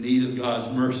 in need of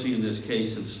God's mercy in this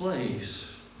case, and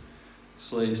slaves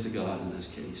to God in this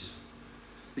case.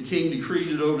 The king decreed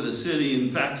it over the city. In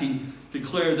fact, he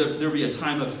declared that there be a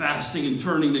time of fasting and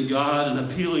turning to God and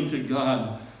appealing to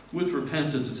God with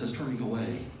repentance. It says turning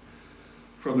away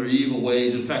from their evil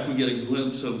ways. In fact, we get a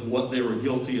glimpse of what they were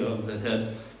guilty of that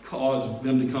had caused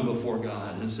them to come before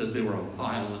God. And it says they were a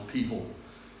violent people.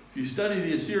 If you study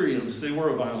the Assyrians, they were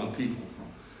a violent people.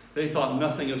 They thought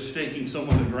nothing of staking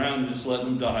someone to the ground and just letting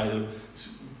them die. They would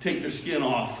take their skin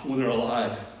off when they're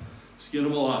alive. Skin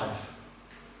them alive.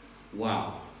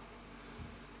 Wow.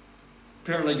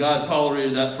 Apparently God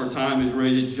tolerated that for a time. He was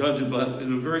ready to judge it. But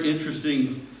in a very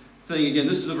interesting thing, again,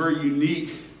 this is a very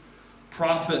unique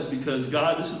prophet because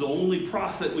this is the only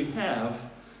prophet we have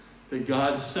that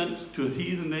God sent to a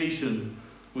heathen nation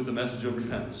with a message of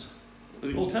repentance.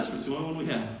 In the Old Testament, it's the only one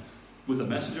we have with a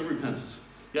message of repentance.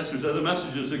 Yes, there's other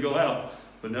messages that go out,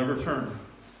 but never turn.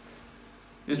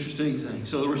 Interesting thing.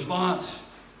 So the response,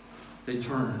 they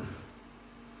turn.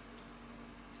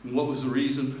 And what was the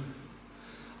reason?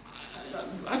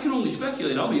 I can only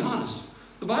speculate, I'll be honest.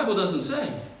 The Bible doesn't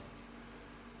say.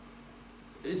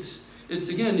 It's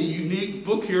again, a unique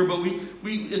book here, but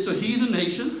it's a heathen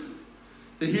nation.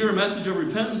 They hear a message of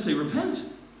repentance, they repent.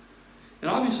 And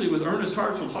obviously with earnest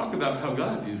hearts, we'll talk about how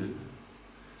God viewed it.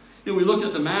 You know, we looked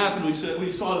at the map and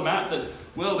we saw the map that,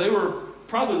 well, they were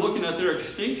probably looking at their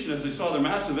extinction as they saw their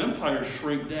massive empire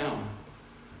shrink down.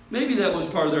 Maybe that was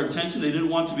part of their intention. They didn't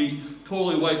want to be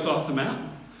totally wiped off the map.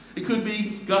 It could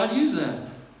be God used that.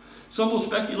 Some will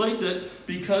speculate that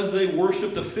because they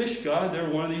worship the fish god, they're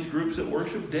one of these groups that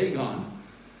worship Dagon.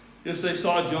 If they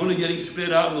saw Jonah getting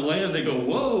spit out in the land, they go,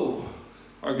 whoa,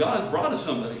 our God's brought us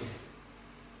somebody.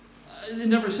 It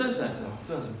never says that,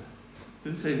 though, does it?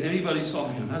 Didn't say if anybody saw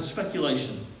him. That's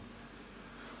speculation.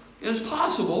 And it's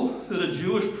possible that a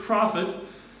Jewish prophet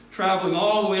traveling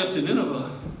all the way up to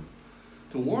Nineveh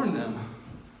to warn them,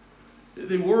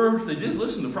 they did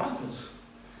listen to prophets.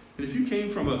 And if you came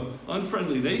from an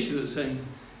unfriendly nation that's saying,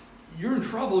 you're in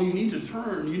trouble, you need to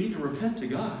turn, you need to repent to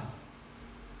God,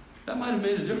 that might have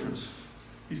made a difference.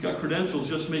 He's got credentials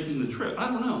just making the trip. I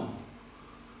don't know.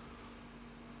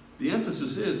 The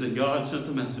emphasis is that God sent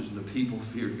the message and the people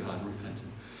feared God and repented.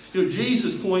 You know,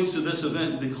 Jesus points to this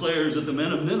event and declares that the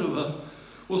men of Nineveh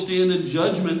will stand in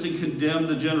judgment and condemn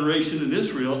the generation in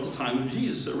Israel at the time of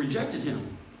Jesus that rejected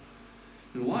him.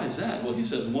 And why is that? Well, he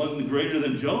says, one greater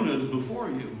than Jonah is before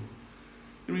you.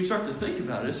 And when you start to think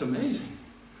about it, it's amazing.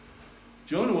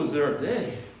 Jonah was there a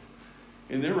day,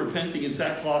 and they're repenting in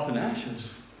sackcloth and ashes.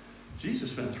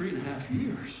 Jesus spent 3.5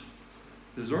 years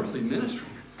in his earthly ministry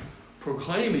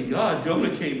proclaiming God.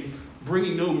 Jonah came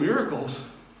bringing no miracles,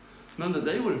 none that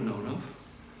they would have known of.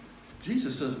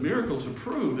 Jesus does miracles to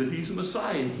prove that he's the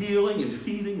Messiah, healing and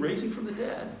feeding, raising from the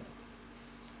dead.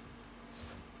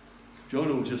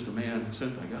 Jonah was just a man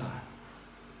sent by God.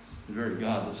 The very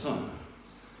God, the Son,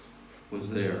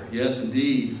 was there. Yes,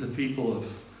 indeed, the people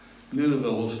of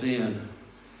Nineveh will stand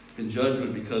in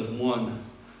judgment because one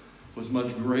was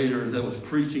much greater that was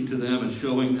preaching to them and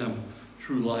showing them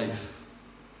true life.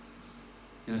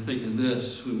 And I think in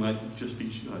this, we might just be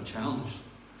challenged.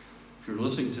 If you're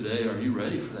listening today, are you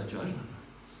ready for that judgment?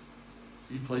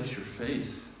 You place your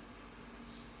faith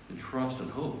and trust and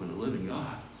hope in the living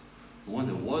God, the one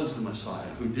that was the Messiah,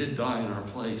 who did die in our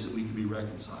place that we could be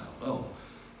reconciled. Oh,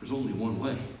 there's only one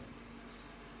way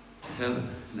to heaven,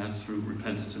 and that's through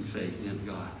repentance and faith in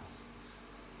God.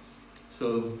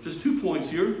 So just 2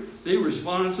 points here. They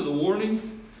responded to the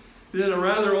warning. Then a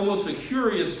rather almost a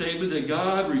curious statement that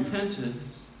God repented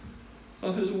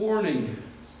of his warning.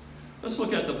 Let's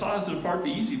look at the positive part,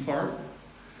 the easy part.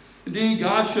 Indeed,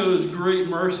 God shows great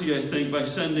mercy, I think, by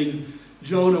sending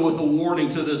Jonah with a warning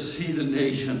to this heathen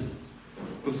nation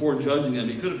before judging them.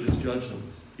 He could have just judged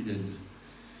them. He didn't.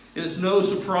 And it's no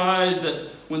surprise that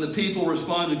when the people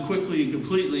responded quickly and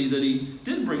completely, that he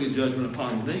did bring his judgment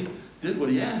upon them. They did what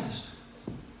he asked.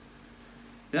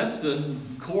 That's the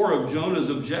core of Jonah's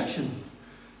objection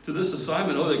to this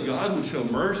assignment. Oh, that God would show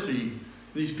mercy.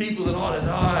 These people that ought to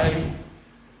die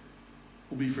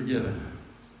will be forgiven.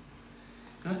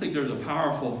 And I think there's a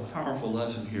powerful, powerful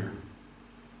lesson here.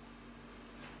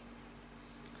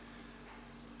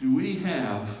 Do we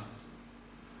have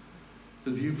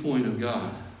the viewpoint of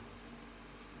God?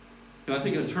 You know, I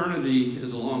think eternity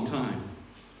is a long time.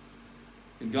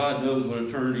 And God knows what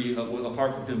eternity,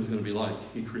 apart from him, is going to be like.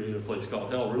 He created a place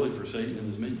called hell, really, for Satan and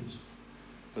his minions.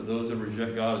 But those that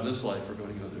reject God in this life are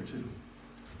going to go there too.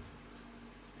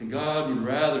 And God would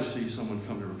rather see someone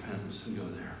come to repentance than go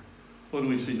there. What do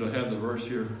we see? Do I have the verse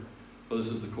here? Well,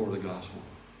 this is the core of the gospel.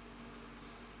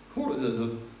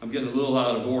 I'm getting a little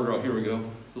out of order. Oh, here we go.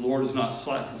 The Lord is not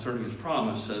slack concerning his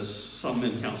promise, as some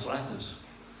men count slackness.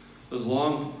 Those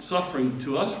long suffering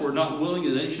to us, we're not willing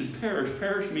that any should perish.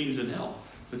 Perish means in hell,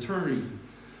 eternity.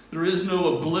 There is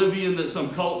no oblivion that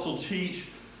some cults will teach.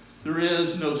 There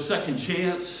is no second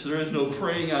chance. There is no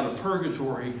praying out of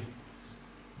purgatory.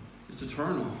 It's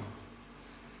eternal.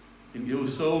 And it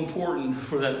was so important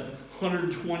for that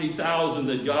 120,000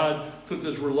 that God took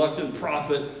this reluctant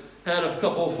prophet, had a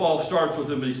couple of false starts with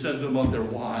him, but he sent them up there.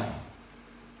 Why?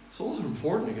 Souls are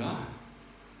important to God.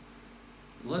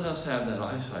 Let us have that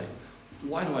eyesight.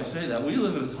 Why do I say that? We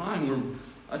live in a time where,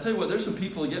 I tell you what, there's some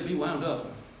people that get me wound up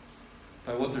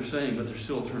by what they're saying, but they're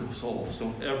still eternal souls.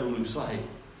 Don't ever lose sight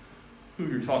who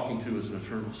you're talking to is an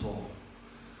eternal soul.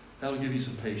 That'll give you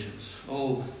some patience.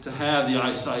 Oh, to have the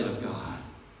eyesight of God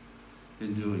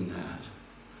in doing that.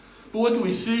 But what do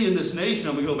we see in this nation?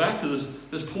 I'm going to go back to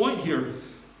this point here.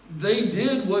 They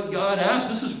did what God asked.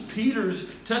 This is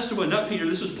Peter's testimony, not Peter,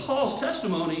 this is Paul's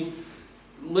testimony.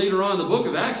 Later on in the book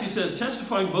of Acts, he says,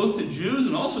 testifying both to Jews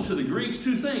and also to the Greeks,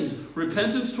 2 things: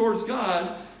 repentance towards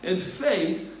God and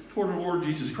faith toward the Lord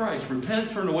Jesus Christ.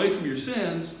 Repent, turn away from your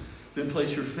sins, then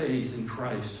place your faith in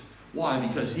Christ. Why?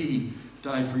 Because he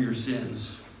died for your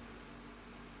sins.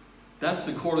 That's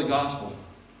the core of the gospel.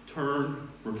 Turn,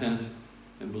 repent,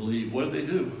 and believe. What did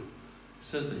they do? It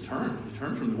says they turned. They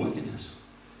turned from the wickedness,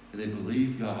 and they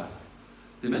believed God.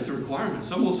 They met the requirements.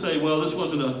 Some will say, well, this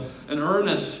wasn't an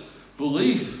earnest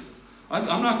belief.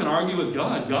 I'm not going to argue with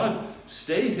God. God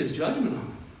stayed his judgment on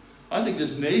them. I think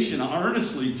this nation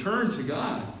earnestly turned to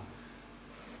God.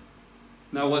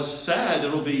 Now, what's sad,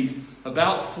 it'll be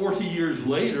about 40 years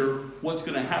later, what's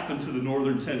going to happen to the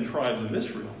northern 10 tribes of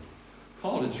Israel,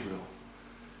 called Israel.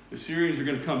 The Syrians are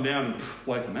going to come down and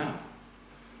wipe them out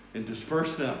and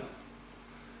disperse them.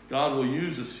 God will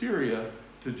use Assyria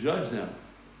to judge them.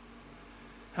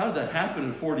 How did that happen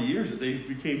in 40 years that they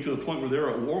became to the point where they were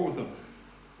at war with them?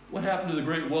 What happened to the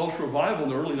great Welsh revival in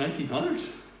the early 1900s?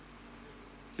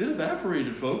 It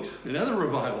evaporated, folks, in other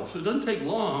revivals. So it doesn't take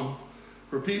long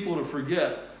for people to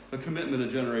forget a commitment a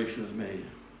generation has made.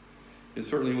 And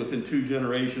certainly within 2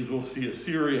 generations, we'll see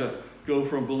Assyria go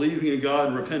from believing in God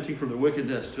and repenting from their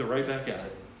wickedness to right back at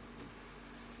it.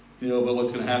 But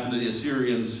what's going to happen to the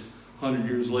Assyrians 100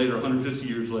 years later, 150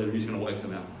 years later, he's going to wipe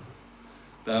them out.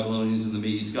 Babylonians and the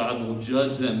Medes. God will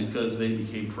judge them because they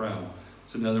became proud.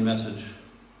 It's another message.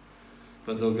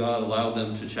 But though God allowed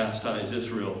them to chastise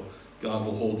Israel, God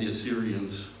will hold the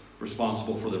Assyrians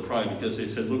responsible for their pride because they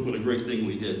said, look what a great thing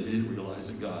we did. And they didn't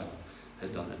realize that God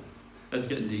had done it. That's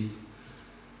getting deep.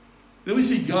 Then we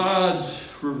see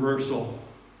God's reversal.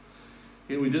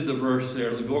 And we did the verse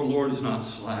there. The Lord is not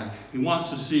slack. He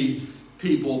wants to see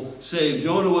people saved.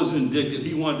 Jonah was vindictive.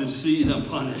 He wanted to see them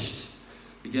punished.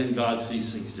 Again, God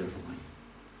sees things differently.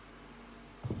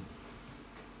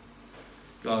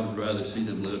 God would rather see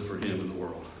them live for him in the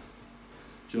world.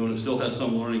 Jonah still has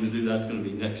some learning to do. That's going to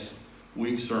be next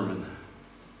week's sermon.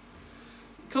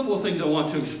 A couple of things I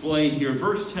want to explain here.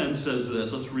 Verse 10 says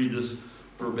this. Let's read this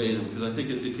verbatim because I think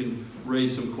it can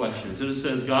raise some questions. And it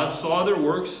says, God saw their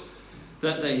works,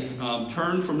 that they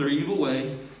turned from their evil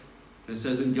way. And it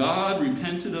says, and God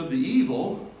repented of the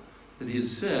evil that he had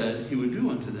said he would do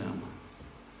unto them.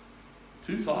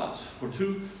 2 thoughts, or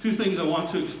two things I want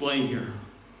to explain here.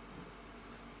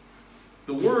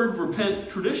 The word repent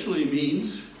traditionally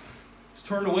means to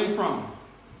turn away from.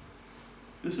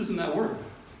 This isn't that word.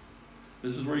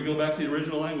 This is where you go back to the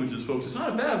original languages, folks. It's not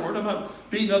a bad word. I'm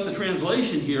not beating up the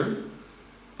translation here.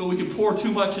 But we can pour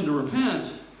too much into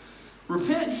repent.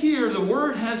 Repent here, the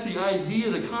word has the idea,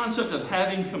 the concept of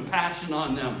having compassion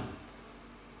on them.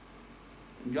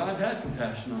 And God had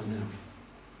compassion on them.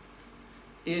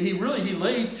 And he had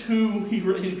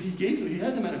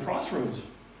them at a crossroads.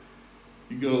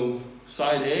 You go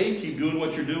side A, keep doing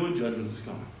what you're doing, judgment is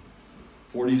coming.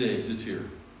 40 days, it's here.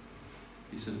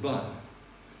 He says, but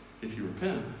if you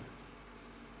repent,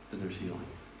 then there's healing.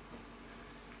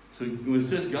 So when it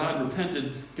says God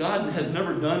repented, God has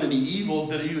never done any evil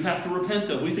that you have to repent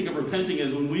of. We think of repenting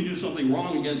as when we do something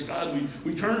wrong against God,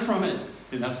 we turn from it.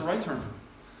 And that's the right term.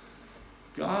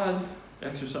 God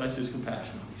exercised his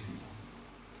compassion on these people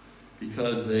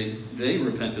because they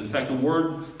repented. In fact, the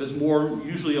word that's more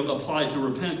usually applied to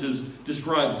repent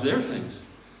describes their things.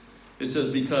 It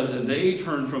says, because they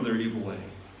turned from their evil way.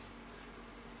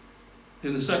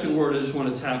 And the second word I just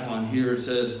want to tap on here, it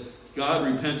says, God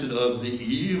repented of the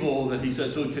evil that he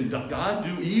said. So can God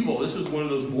do evil? This is one of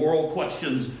those moral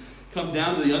questions. Come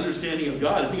down to the understanding of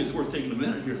God. I think it's worth taking a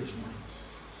minute here this morning.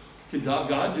 Can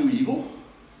God do evil?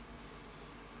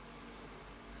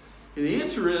 And the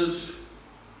answer is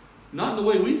not the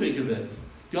way we think of it.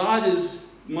 God is,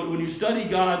 when you study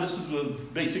God, this is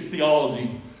with basic theology,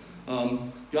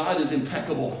 God is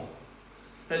impeccable.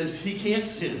 That is, he can't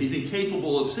sin. He's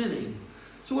incapable of sinning.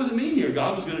 So what does it mean here?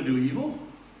 God was going to do evil?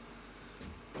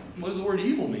 What does the word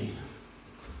evil mean?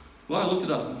 Well, I looked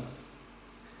it up.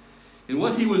 And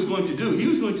what he was going to do, he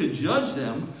was going to judge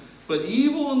them, but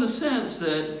evil in the sense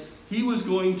that he was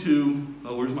going to,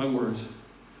 where's my words?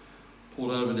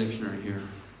 Pulled out of a dictionary here.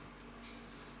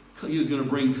 He was going to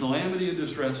bring calamity and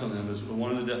distress on them as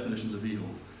one of the definitions of evil.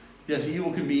 Yes,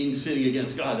 evil can mean sinning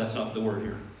against God. That's not the word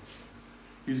here.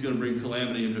 He's going to bring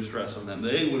calamity and distress on them.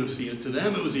 They would have seen it. To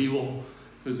them it was evil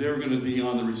because they were going to be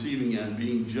on the receiving end,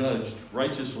 being judged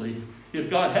righteously.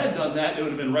 If God had done that, it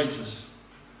would have been righteous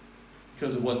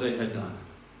because of what they had done.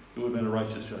 It would have been a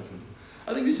righteous judgment.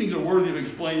 I think these things are worthy of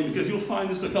explaining because you'll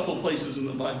find this a couple of places in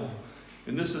the Bible.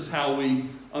 And this is how we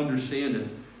understand it.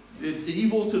 It's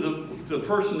evil to the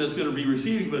person that's going to be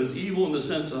receiving, but it's evil in the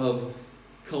sense of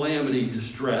calamity,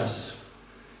 distress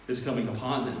is coming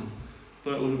upon them.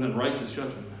 But it would have been righteous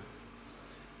judgment.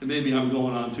 And maybe I'm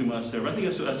going on too much there, but I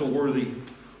think that's a worthy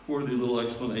little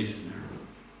explanation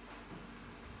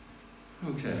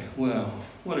there. Okay, well,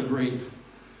 what a great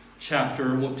chapter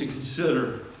and what to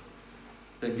consider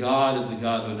that God is the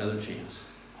God of another chance.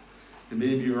 And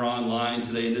maybe you're online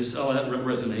today and that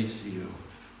resonates to you.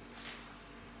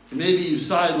 And maybe you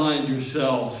sidelined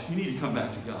yourselves. You need to come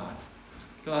back to God.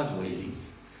 God's waiting.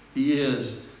 He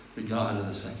is the God of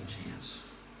the second chance.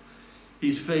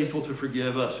 He's faithful to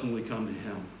forgive us when we come to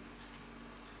him.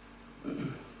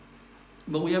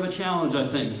 But we have a challenge, I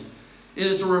think. And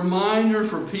it's a reminder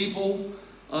for people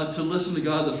to listen to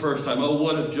God the first time. Oh,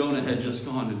 what if Jonah had just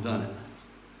gone and done it?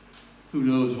 Who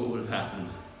knows what would have happened?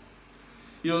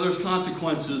 You know, there's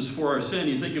consequences for our sin.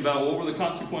 You think about what were the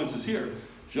consequences here?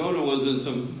 Jonah was in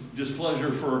some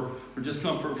displeasure or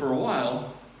discomfort for a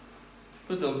while,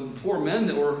 but the poor men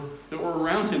that were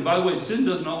around him, by the way, sin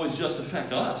doesn't always just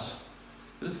affect us.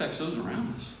 It affects those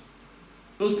around us.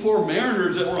 Those poor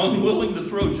mariners that were unwilling to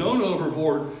throw Jonah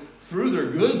overboard, threw their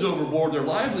goods overboard, their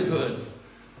livelihood.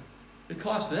 It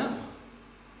cost them.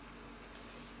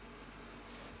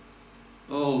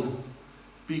 Oh,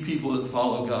 be people that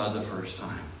follow God the first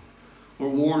time. We're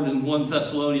warned in 1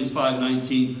 Thessalonians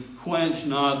 5:19, quench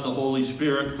not the Holy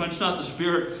Spirit. Quench not the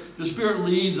Spirit. The Spirit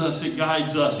leads us, it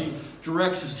guides us, He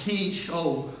directs us, teach.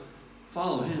 Oh,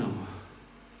 follow Him.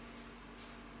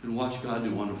 And watch God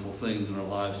do wonderful things in our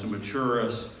lives to mature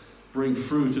us, bring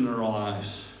fruit in our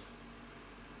lives.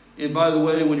 And by the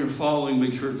way, when you're following,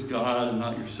 make sure it's God and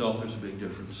not yourself. There's a big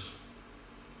difference.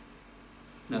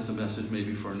 That's a message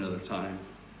maybe for another time.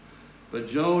 But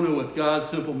Jonah, with God's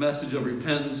simple message of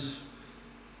repentance,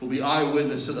 will be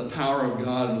eyewitness to the power of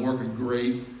God and work a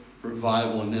great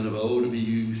revival in Nineveh. Oh, to be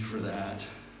used for that.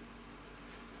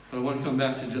 But I want to come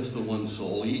back to just the one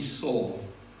soul. Each soul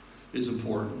is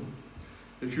important.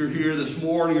 If you're here this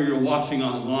morning or you're watching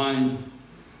online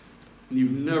and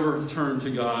you've never turned to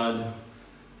God,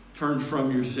 turned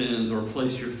from your sins or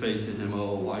placed your faith in Him,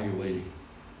 oh, why are you waiting?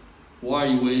 Why are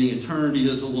you waiting? Eternity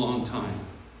is a long time.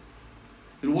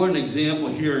 And what an example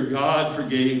here. God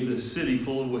forgave this city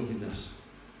full of wickedness.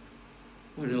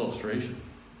 What an illustration.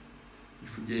 He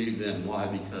forgave them. Why?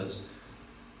 Because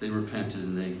they repented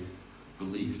and they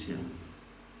believed Him.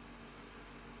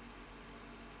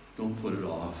 Don't put it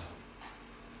off.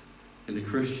 And the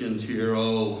Christians here,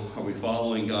 oh, are we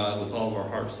following God with all of our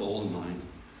heart, soul, and mind?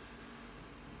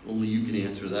 Only you can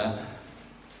answer that.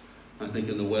 I think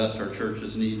in the West, our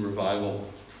churches need revival.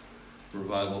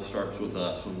 Revival starts with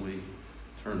us when we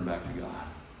turn back to God.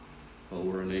 Well,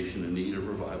 we're a nation in need of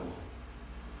revival.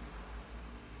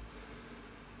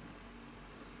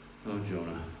 Oh,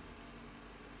 Jonah.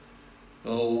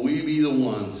 Oh, will we be the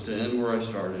ones, to end where I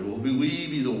started, will we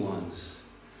be the ones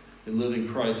in living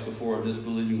Christ before a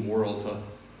disbelieving world to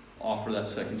offer that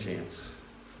second chance,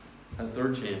 that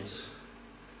third chance?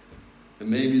 And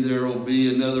maybe there will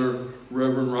be another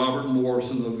Reverend Robert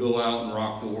Morrison that'll go out and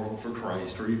rock the world for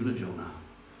Christ, or even a Jonah.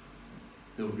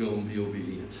 He'll go and be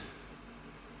obedient.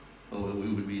 Oh, that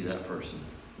we would be that person.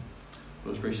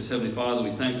 Most gracious Heavenly Father,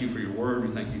 we thank you for your word. We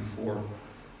thank you for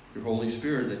your Holy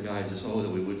Spirit that guides us. Oh,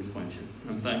 that we wouldn't quench it.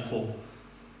 I'm thankful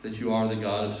that you are the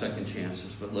God of second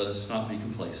chances, but let us not be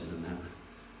complacent in that.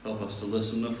 Help us to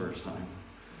listen the first time.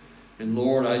 And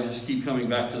Lord, I just keep coming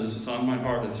back to this. It's on my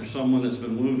heart. If there's someone that's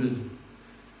been wounded,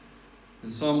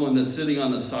 and someone that's sitting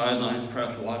on the sidelines,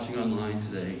 perhaps watching online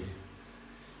today,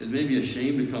 is maybe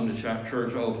ashamed to come to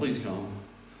church, oh, please come.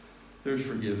 There's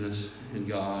forgiveness in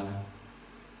God.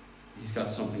 He's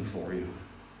got something for you.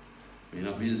 May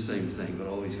not be the same thing, but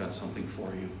oh, He's got something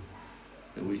for you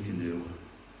that we can do.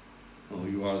 Oh,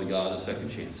 you are the God of second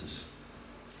chances.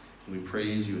 And we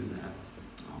praise you in that.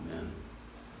 Amen.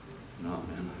 And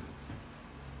amen.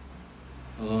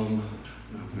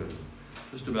 No, good.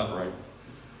 Just about right.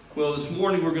 Well, this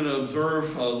morning we're going to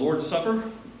observe Lord's Supper.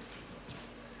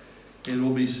 And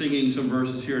we'll be singing some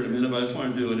verses here in a minute, but I just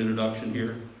want to do an introduction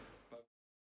here.